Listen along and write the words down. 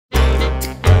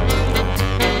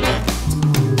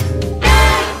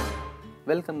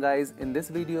Welcome guys, in this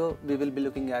video we will be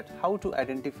looking at how to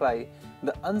identify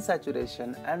the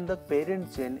unsaturation and the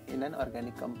parent chain in an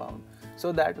organic compound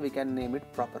so that we can name it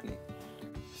properly.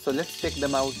 So let's check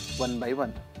them out one by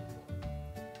one.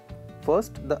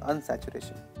 First, the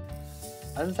unsaturation.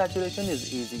 Unsaturation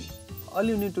is easy. All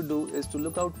you need to do is to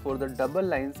look out for the double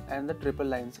lines and the triple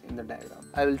lines in the diagram.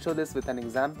 I will show this with an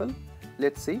example.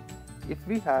 Let's see. If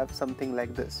we have something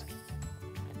like this,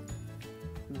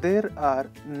 there are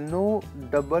no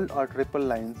double or triple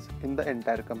lines in the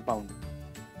entire compound.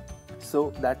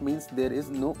 So that means there is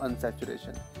no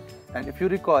unsaturation. And if you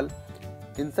recall,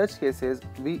 in such cases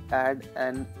we add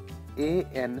an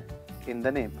AN in the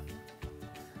name.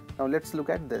 Now let's look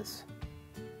at this.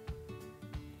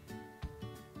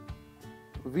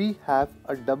 We have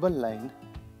a double line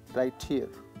right here.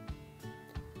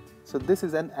 So this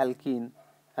is an alkene,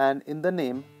 and in the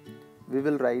name we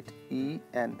will write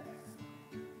EN.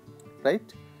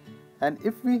 Right? And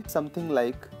if we something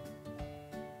like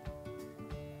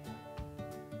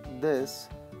this,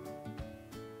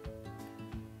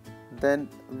 then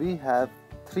we have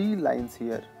three lines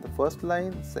here, the first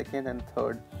line, second and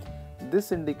third.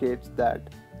 This indicates that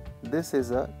this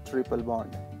is a triple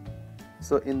bond.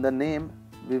 So in the name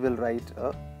we will write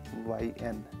a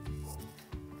YN.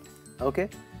 Okay.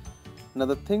 Now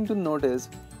the thing to note is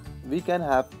we can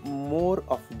have more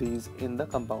of these in the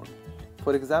compound.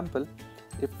 For example,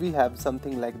 if we have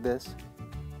something like this,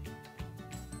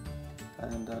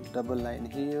 and a double line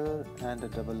here and a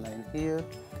double line here,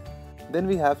 then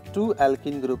we have two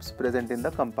alkene groups present in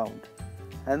the compound,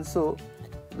 and so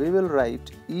we will write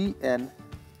EN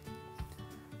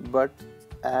but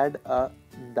add a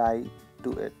di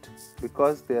to it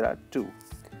because there are two.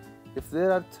 If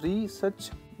there are three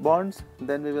such bonds,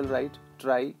 then we will write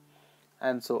tri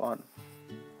and so on.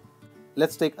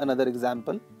 Let's take another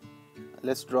example.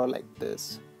 Let's draw like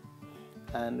this,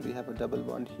 and we have a double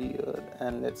bond here,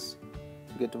 and let's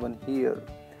get one here.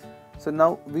 So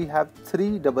now we have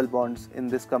three double bonds in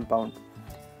this compound.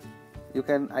 You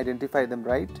can identify them,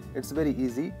 right? It's very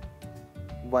easy.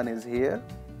 One is here,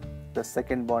 the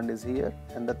second bond is here,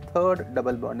 and the third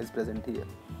double bond is present here.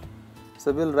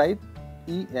 So we'll write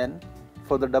EN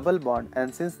for the double bond,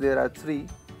 and since there are three,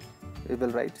 we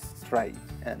will write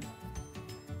tri-N.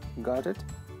 Got it?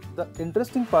 The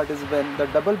interesting part is when the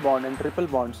double bond and triple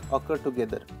bonds occur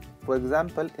together. For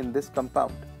example, in this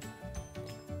compound,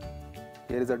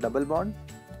 here is a double bond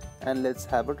and let's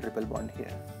have a triple bond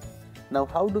here. Now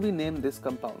how do we name this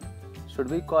compound? Should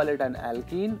we call it an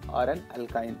alkene or an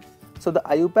alkyne? So the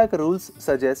IUPAC rules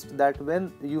suggest that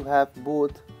when you have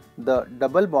both the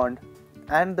double bond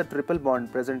and the triple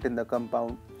bond present in the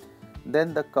compound,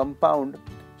 then the compound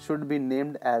should be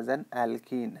named as an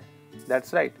alkene.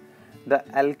 That's right. The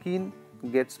alkene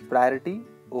gets priority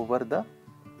over the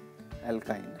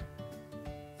alkyne.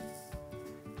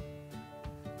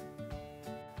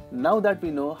 Now that we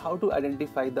know how to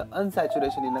identify the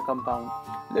unsaturation in a compound,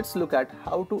 let's look at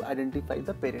how to identify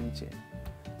the parent chain.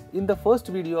 In the first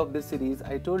video of this series,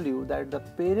 I told you that the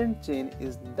parent chain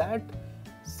is that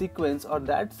sequence or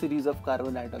that series of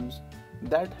carbon atoms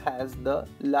that has the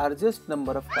largest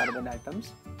number of carbon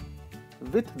atoms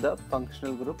with the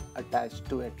functional group attached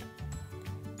to it.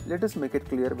 Let us make it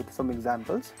clear with some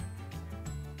examples.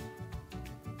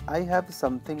 I have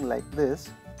something like this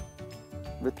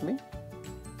with me.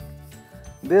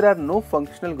 There are no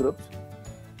functional groups.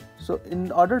 So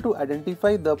in order to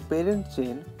identify the parent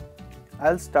chain,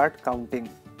 I'll start counting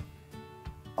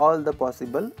all the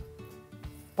possible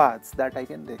paths that I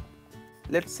can take.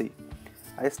 Let's see.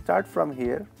 I start from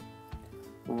here.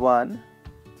 1,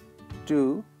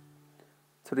 2,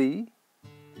 3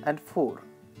 and 4.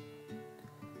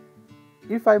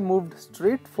 If I moved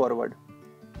straight forward,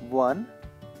 1,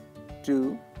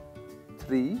 2,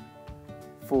 3,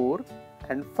 4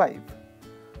 and 5.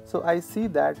 So I see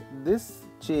that this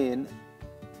chain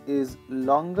is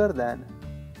longer than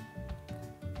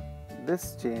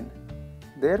this chain.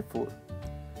 Therefore,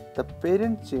 the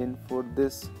parent chain for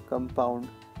this compound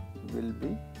will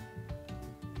be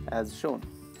as shown.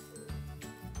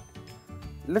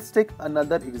 Let's take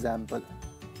another example.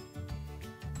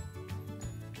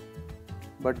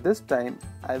 But this time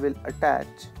I will attach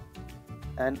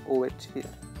an OH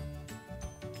here.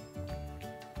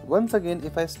 Once again,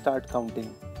 if I start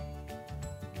counting,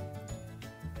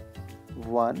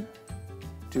 1,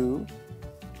 2,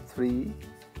 3,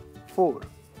 4,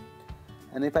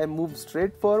 and if I move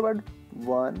straight forward,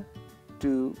 1,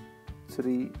 2,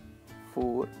 3,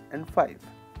 4 and 5.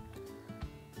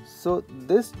 So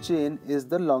this chain is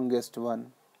the longest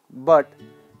one, but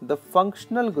the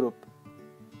functional group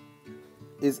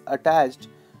is attached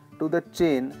to the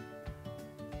chain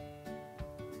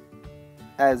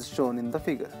as shown in the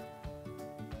figure.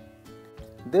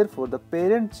 Therefore, the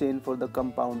parent chain for the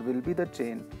compound will be the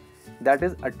chain that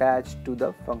is attached to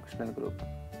the functional group.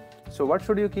 So what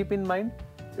should you keep in mind?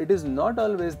 It is not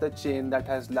always the chain that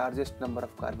has largest number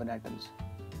of carbon atoms.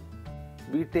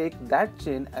 We take that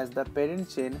chain as the parent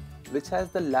chain which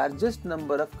has the largest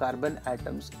number of carbon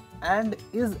atoms and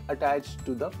is attached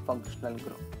to the functional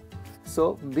group.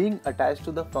 So being attached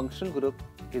to the functional group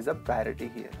is a priority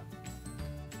here.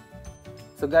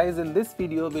 So guys, in this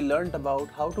video we learned about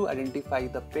how to identify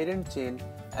the parent chain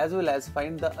as well as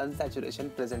find the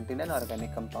unsaturation present in an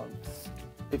organic compound.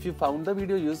 If you found the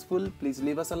video useful, please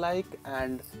leave us a like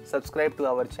and subscribe to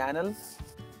our channel.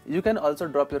 You can also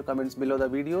drop your comments below the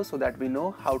video so that we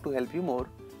know how to help you more.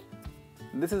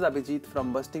 This is Abhijit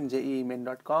from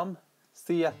bustingjeemain.com.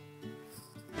 See ya.